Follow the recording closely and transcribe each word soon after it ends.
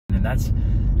And that's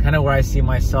kind of where I see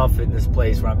myself in this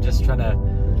place, where I'm just trying to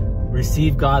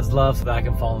receive God's love so that I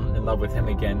can fall in love with him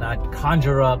again. Not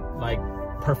conjure up like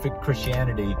perfect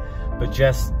Christianity, but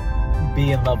just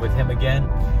be in love with him again.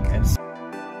 And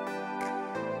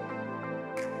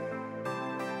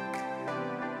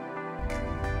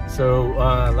so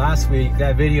last week,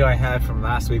 that video I had from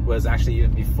last week was actually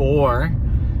even before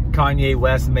Kanye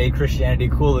West made Christianity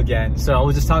cool again. So I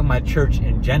was just talking about church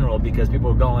in general, because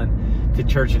people were going to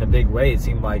church in a big way, it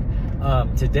seemed like.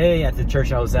 Today at the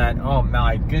church I was at, oh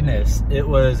my goodness, it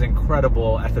was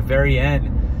incredible. At the very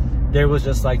end, there was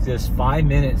just like this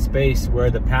 5-minute space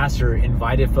where the pastor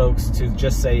invited folks to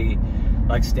just say,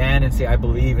 like, stand and say, I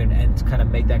believe, and kind of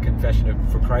make that confession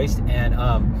for Christ. And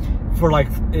for like,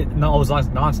 it was like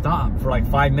nonstop for like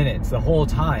 5 minutes the whole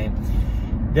time.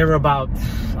 There were about,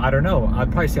 I don't know, I'd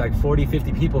probably say like 40,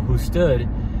 50 people who stood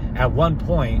at one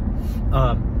point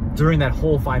during that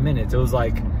whole 5 minutes. It was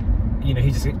like, you know,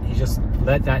 he just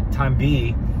let that time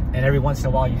be, and every once in a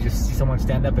while you just see someone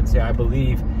stand up and say, I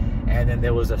believe, and then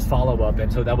there was a follow-up.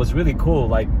 And so that was really cool,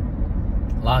 like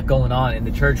a lot going on in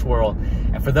the church world.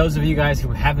 And for those of you guys who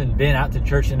haven't been out to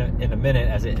church in a minute,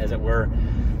 as it were,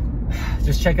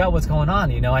 just check out what's going on.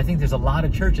 You know, I think there's a lot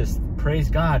of churches, praise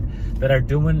God, that are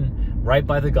doing right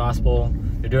by the gospel,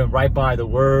 they're doing right by the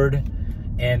word,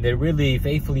 and they're really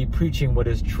faithfully preaching what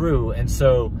is true. And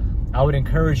so I would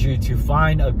encourage you to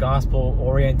find a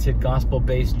gospel-oriented,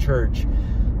 gospel-based church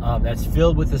that's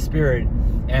filled with the Spirit.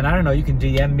 And I don't know, you can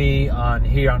DM me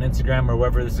here on Instagram or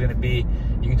wherever this is going to be.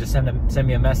 You can just send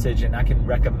me a message, and I can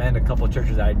recommend a couple of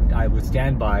churches I would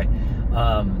stand by.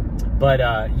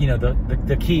 You know,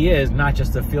 the key is not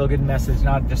just a feel-good message,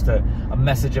 not just a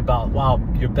message about, wow,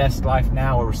 your best life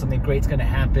now, or something great's going to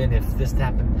happen if this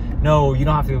happened. No, you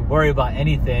don't have to worry about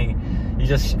anything. You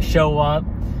just show up.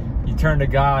 You turn to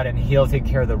God, and he'll take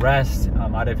care of the rest.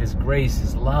 Out of his grace,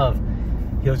 his love,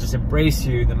 he'll just embrace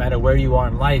you no matter where you are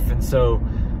in life. And so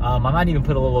I might even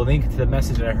put a little link to the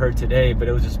message that I heard today, but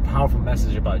it was just a powerful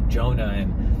message about Jonah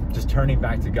and just turning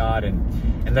back to God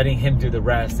and letting him do the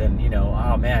rest. And, you know,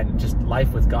 oh man, just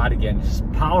life with God again.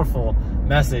 Just powerful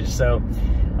message. So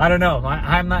I don't know,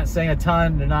 I'm not saying a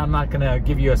ton, and I'm not going to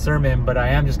give you a sermon, but I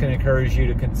am just going to encourage you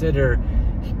to consider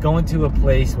going to a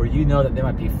place where you know that they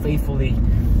might be faithfully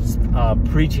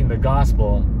preaching the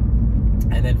gospel,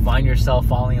 and then find yourself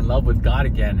falling in love with God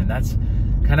again. And that's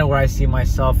kind of where I see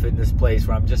myself in this place,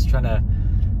 where I'm just trying to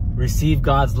receive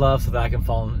God's love so that I can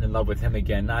fall in love with him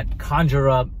again. Not conjure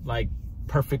up like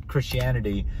perfect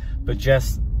Christianity, but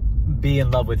just be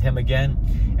in love with him again.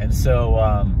 And so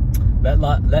let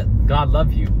God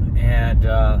love you, and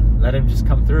let him just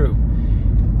come through.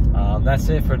 That's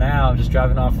it for now. I'm just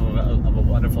driving off of a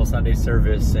wonderful Sunday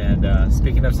service. And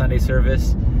speaking of Sunday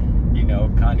service, you know,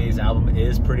 Kanye's album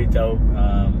is pretty dope.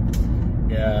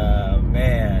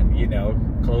 Man, you know,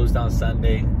 closed on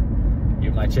Sunday,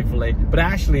 you're my Chick-fil-A. But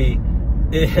actually,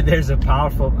 there's a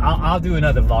powerful, I'll do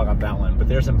another vlog on that one, but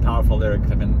there's some powerful lyrics.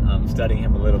 I've been studying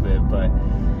him a little bit. But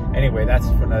anyway, that's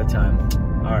for another time.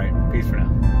 All right, peace for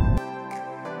now.